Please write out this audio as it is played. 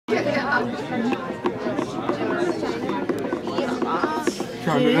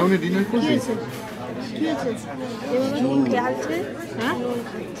Third রাউন্ডে dinner করছিস? কি আছে এবার নুন খেয়ালছে হ্যাঁ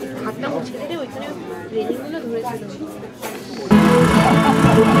হাতটা মুছে দিলে ওইখানে রেলিংগুলো ধরেছিল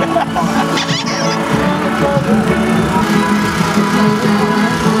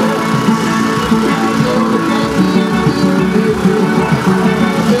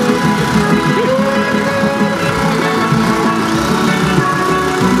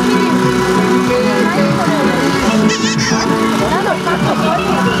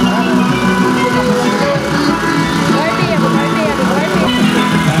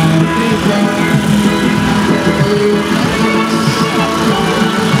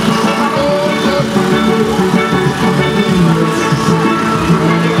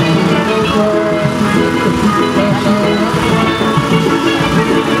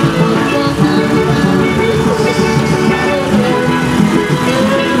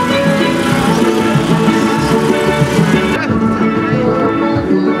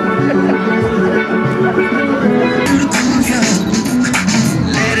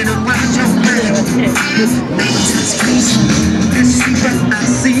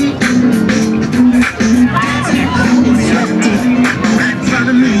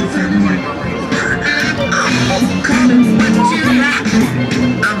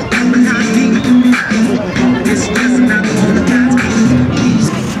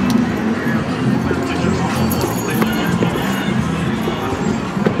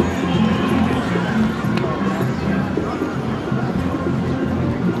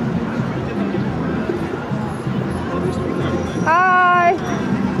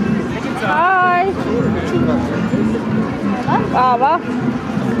বাবা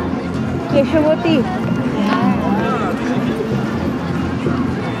কেশবতী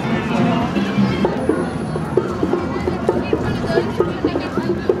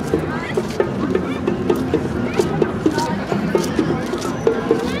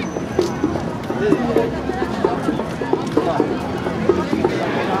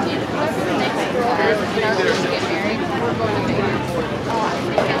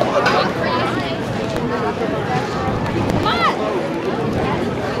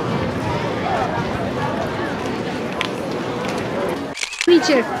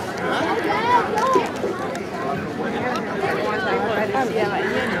Teacher.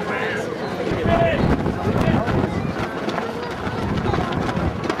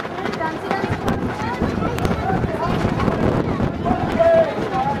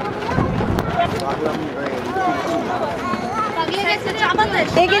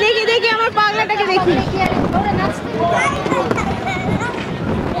 দেখি দেখি দেখি আমার পাগলাটাকে দেখি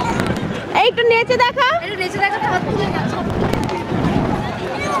এই একটু নেচে দেখা একটু নেচে দেখা হাত তুলে নাচ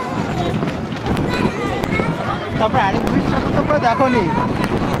তারপরে আরেক বিষয় তো করে দেখো নি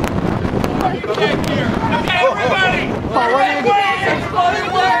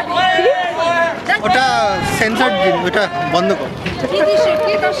ওটা সেন্সর দিন ওটা বন্ধ কর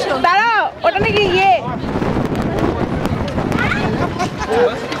দাঁড়াও ওটা নাকি ইয়ে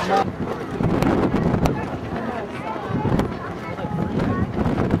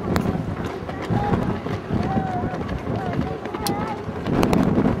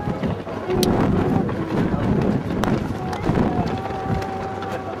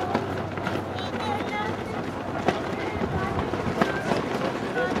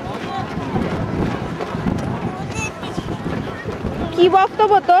কি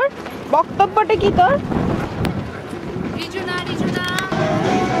বক্তব্য তোর বক্তব্যটা কি তোর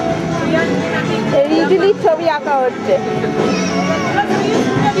রিজুলির ছবি আঁকা হচ্ছে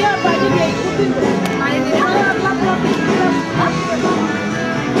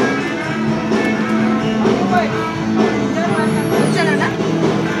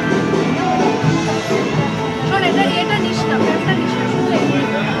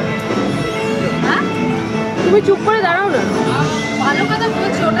তুমি চুপ করে দাঁড়াও না ভালো কথা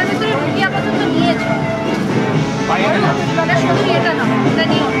বলছো ওটার ভিতরে ঢুকিয়ে আপাতত নিয়েছো শুধু এটা না এটা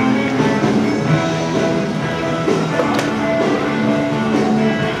নিও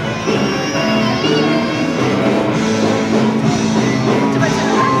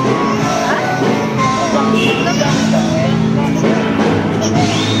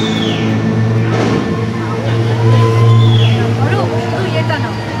এটা না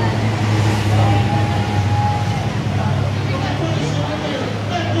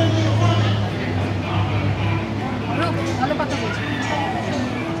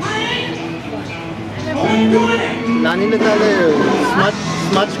না নিলে তাহলে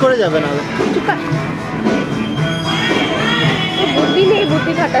স্মাচ করে যাবে না বুদ্ধি নেই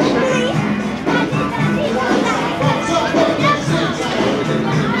বুদ্ধি খাটাস না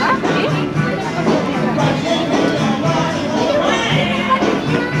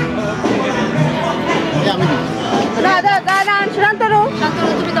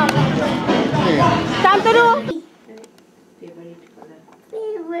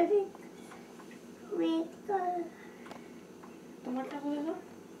favorite red color. তোমারটা বলে দাও।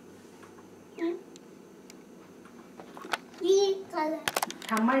 Green color.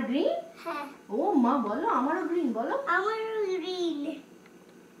 আমার গ্রিন? হ্যাঁ। ও মা বলো আমারও গ্রিন বলো। আমারও green.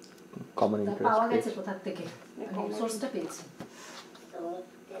 Common তা interest. পাওয়া গেছে কোথা থেকে? সোর্সটা পেয়েছি।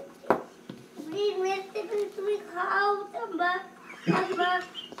 Green vegetable তুমি খাও ঠাম্মা। ঠাম্মা।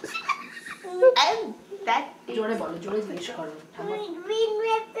 জোরে বলো, জোরে জিজ্ঞেস করো। তুমি green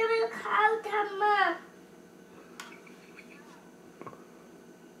vegetable খাও ঠাম্মা।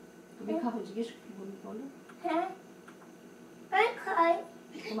 তুমি খাও জিজ্ঞেস বলো। হ্যাঁ। আমি খাই।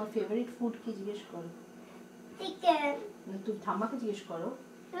 তোমার ফেভারিট ফুড কি জিজ্ঞেস করো। চিকেন। তুমি ঠাম্মাকে জিজ্ঞেস করো।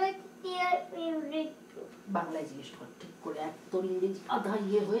 What's your favorite food? বাংলায় জিজ্ঞেস কর ঠিক করে, এক তোর ইংরেজি আধা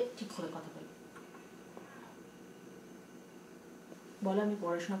হয়ে ঠিক করে কথা বল। বলো আমি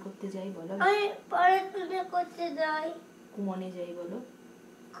পড়াশোনা করতে যাই বলো। আমি পড়াশোনা করতে যাই। কুমনে যাই বলো।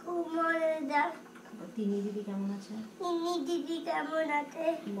 কুমনে যাই। তিনি দিদি কেমন আছে? ইনি দিদি কেমন আছে?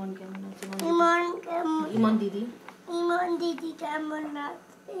 ইমন কেমন আছে? ইমন কেমন? ইমন দিদি। ইমন দিদি কেমন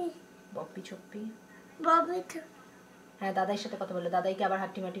আছে? বপ্পি চপ্পি। ববি তো। হ্যাঁ দাদাইয়ের সাথে কথা বলো, দাদাইকে আবার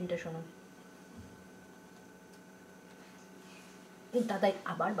হাট্টিমাটিমটা শোনো। দাদাই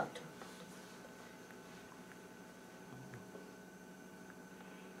আবার বাথরুম।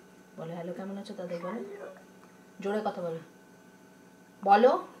 বলো হ্যালো কেমন আছো দাদাই বলো, জোরে কথা বলো।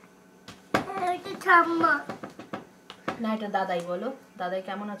 বলো এটা ঠাম্মা। না এটা দাদাই বলো, দাদাই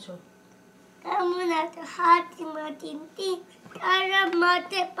কেমন আছো? কেমন আছে? হাতি মাটিমটি তারা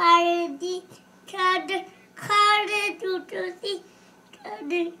মাঠে পাড়ে দি ছাড়ে খাড়ে দুটো দি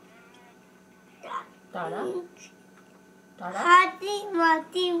তারা তারা হাতি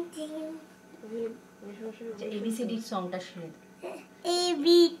মাটিমটি এবিসিডি সংটা শুনে। A B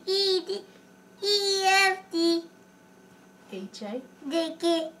E D E F T H I J K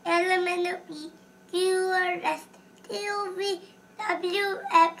L M N O P Q R S T U V W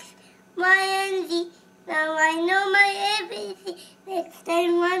X Y and Z. Now I know my ABC. Next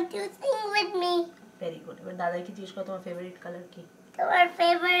time want to sing with me. Very good. এবার দাদাইকে জিজ্ঞেস করো তোমার favourite colour কি? তোমার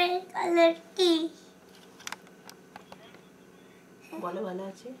favourite colour কি? বলো ভালো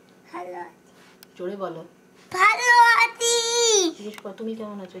আছি। ভালো জোরে বলো। ভালো আছি। জিজ্ঞেস করো তুমি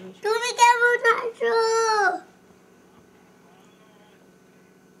কেমন আছো? তুমি কেমন আছো?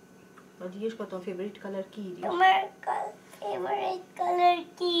 জিজ্ঞেস করো তোমার ফেভারিট কালার কি? তোমার ফেভারিট কালার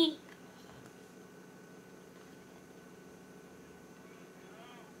কি?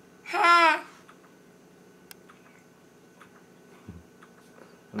 হ্যাঁ।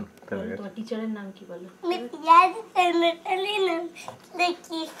 তোমার টিচারের নাম কি বলো? মিস ইয়াসমিনের নাম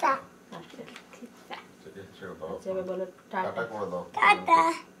লেকিসা। আচ্ছা এবার বলো টাটা করে দাও। টাটা।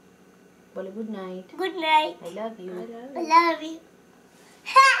 বলো good night. Good night. I love you. I love you.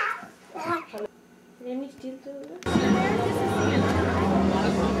 হ্যাঁ। রেমি স্টিল তো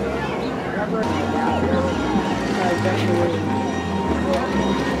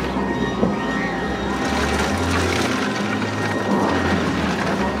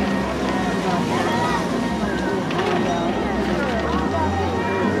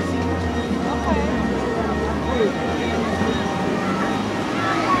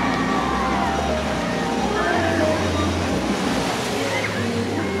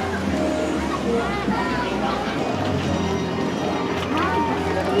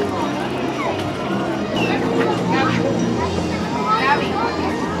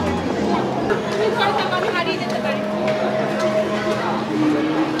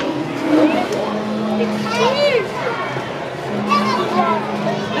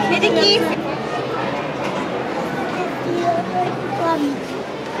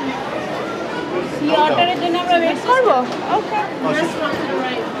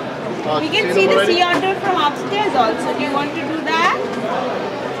We can see the sea otter from upstairs also. Do you want to do that?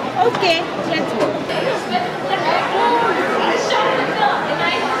 Okay, let's go.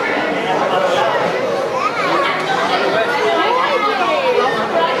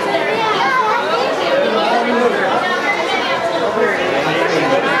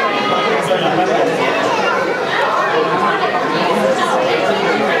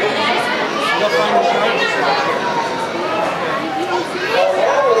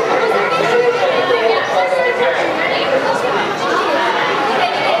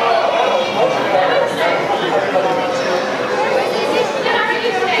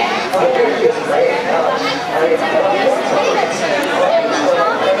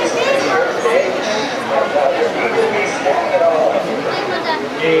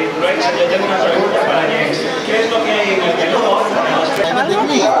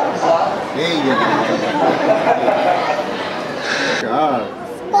 shark.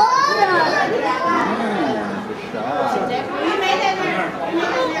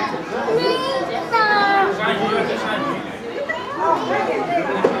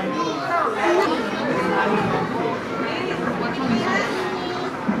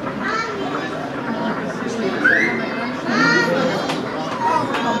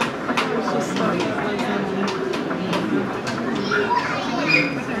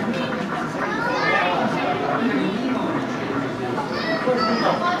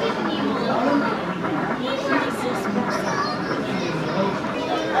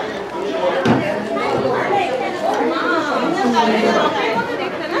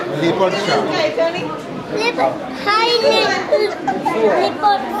 Leopard shark. Hi,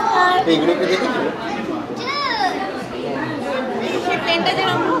 leopard shark. এগুলোকে দেখেছো?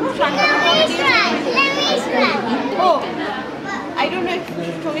 Oh, I don't know if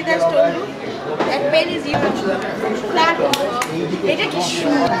Shomita has told you. That pen is huge. Flat.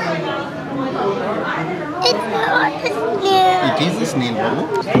 It's not a snail. It is a snail, Babu.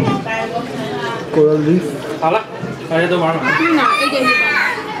 Coral reef. 好了，大家都玩完。No, it is.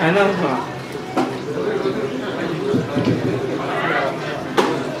 哎，那不好。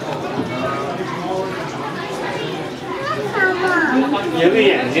有个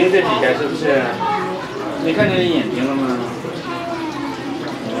眼睛在底下，是不是？没看见眼睛了吗？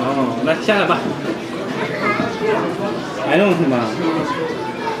哦，那下来吧。还弄什么？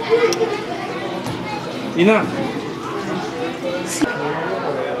丽娜。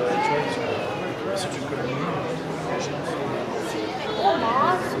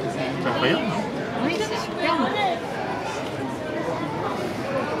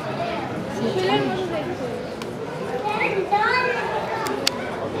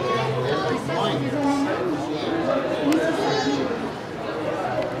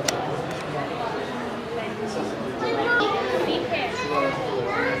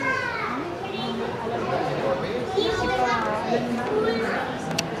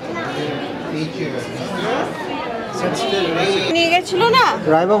 নিয়ে গেছিল না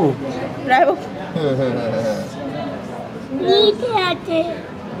রায়বাবু রায়বাবু নিচে আছে।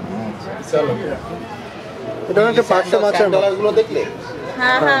 চলো। এটা একটা পাঁচটা মাছের মতো। গুলো দেখলে?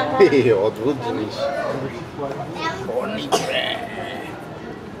 হ্যাঁ হ্যাঁ অদ্ভুত জিনিস।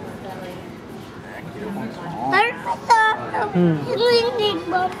 আর এগুলো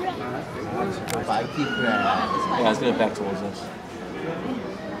দেখবো আমরা। Spiky crab. Yeah, let's get it back towards us.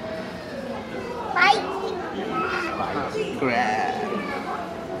 Spiky crab.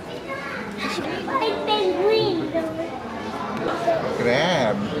 Penguin.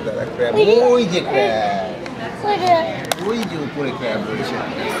 Crab. দাদা crab. ওই যে crab. ওই যে উপরে crab রয়েছে।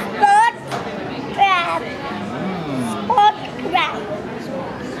 Spot crab. Spot crab.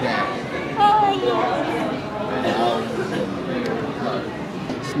 Crab. Oh, yeah.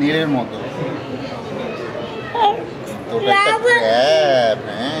 স্নেলের মতো। ওটা একটা Crab. crab.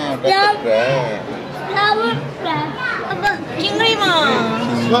 হ্যাঁ, ওটা একটা crab. Flower crab. আবার চিংড়ি মাছ।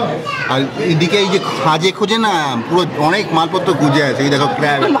 আর এদিকে এই যে খাজে খোঁজে না পুরো অনেক মালপত্র খুঁজে আছে এই দেখো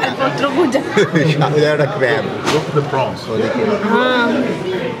ক্র্যাব মালপত্র খুঁজে একটা crab look at the prawns ওদিকে হ্যাঁ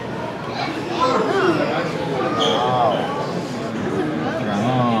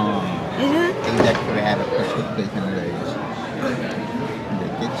এই দেখ ক্র্যাব একটা ছোট্ট এখানে রয়েছে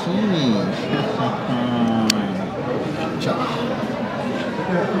দেখেছিস চল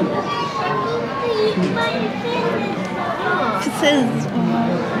Fishes.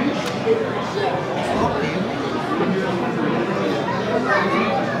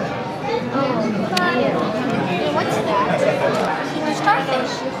 What's that?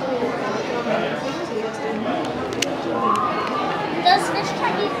 Starfish. Does fish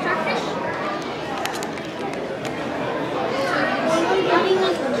try to eat starfish?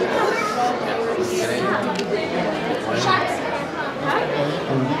 Sharks.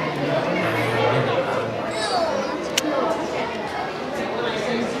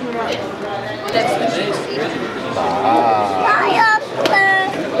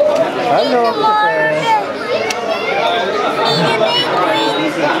 Hello.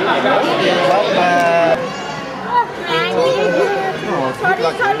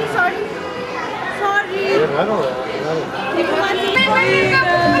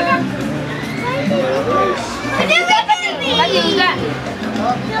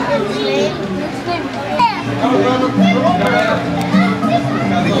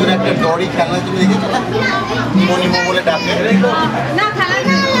 রিজুর একটা দড়ি খেলনা তুমি দেখেছো না মনিমো বলে ডাকে না খেলা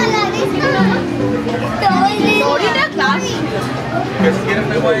না দড়িটা ক্লাস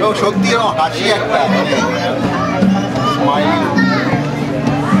ও সত্যি ও হাসি একটা স্মাইল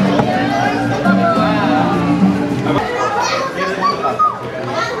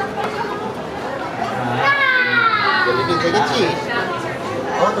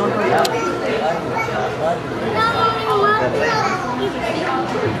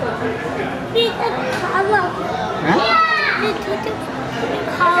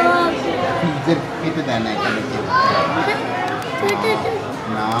পিজ্জার খেতে দেয় না এখানে কেউ।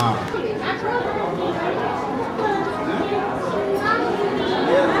 না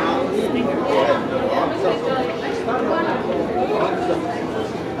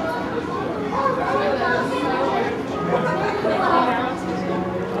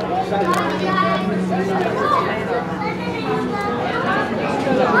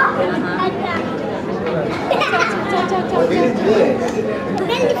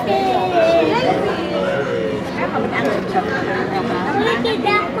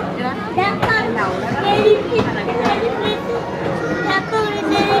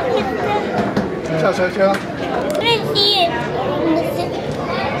자.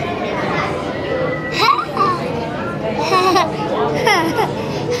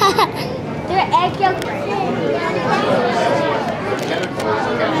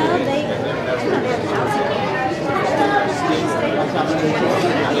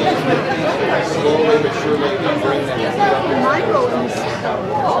 slowly but surely bring them.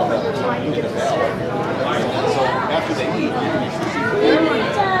 So after they eat,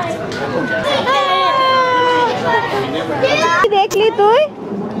 देखली तू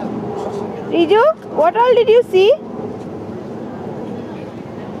Riju what all did you see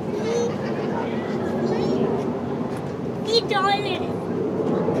 $3.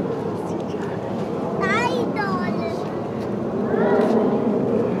 $5.